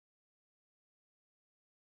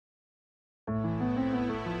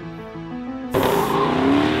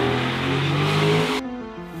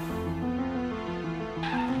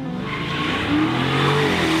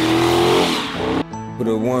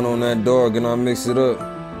Mad Dog and I mix it up.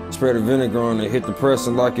 Spread the vinegar on it, hit the press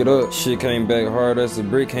and lock it up. Shit came back hard as a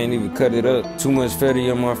brick, can't even cut it up. Too much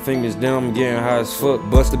Fetty on my fingers, then I'm getting high as fuck.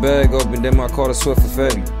 Bust the bag open, then I caught a sweat for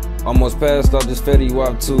Fetty. Almost passed off this Fetty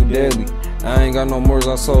Wap too deadly. I ain't got no more,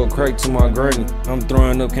 I sold crack to my granny. I'm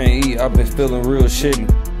throwing up, can't eat, I've been feeling real shitty.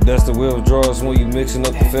 That's the withdrawals when you mixing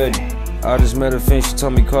up the Fetty. I just met her friend, she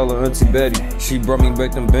told me call her Auntie Betty. She brought me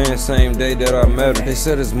back them bands same day that I met her. They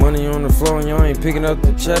said there's money on the floor and y'all ain't picking up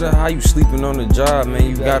the cheddar. How you sleeping on the job, man?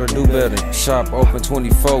 You gotta do better. Shop open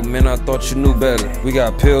 24, man, I thought you knew better. We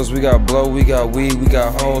got pills, we got blow, we got weed, we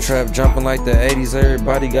got hoes. Trap jumping like the 80s,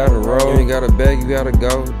 everybody gotta roll. You ain't got a bag, you gotta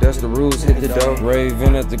go. That's the rules, hit the dope.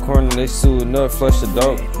 Raving at the corner, they suiting up, flush the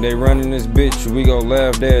dope. They running this bitch, we gon'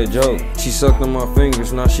 laugh, they a joke. She sucked on my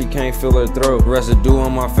fingers, now she can't feel her throat. Residue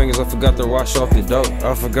on my fingers, I forgot to wash off the dope.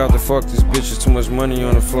 I forgot to fuck this bitch, there's too much money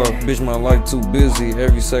on the floor. Bitch, my life too busy,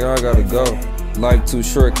 every second I gotta go. Life too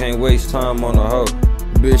short, can't waste time on a hoe.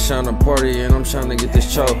 Bitch tryna party and I'm tryna get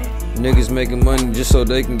this choke. Niggas making money just so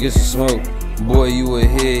they can get some smoke. Boy, you a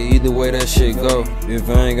hit, either way that shit go. If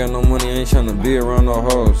I ain't got no money, I ain't tryna be around no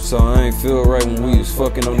hoes. So I ain't feel right when we was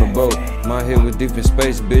fucking on the boat. My head was deep in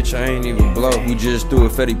space, bitch, I ain't even blow. We just threw a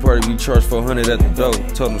Fetty party, we charged 400 at the door.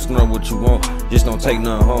 Told them snort what you want, just don't take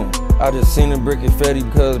none home. I just seen him brickin' Fetty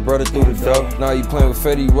because brother threw the dough. Now you playin' with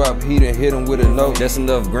Fetty Wap, he done hit him with a note. That's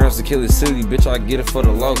enough grams to kill his city, bitch, I get it for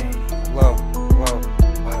the low.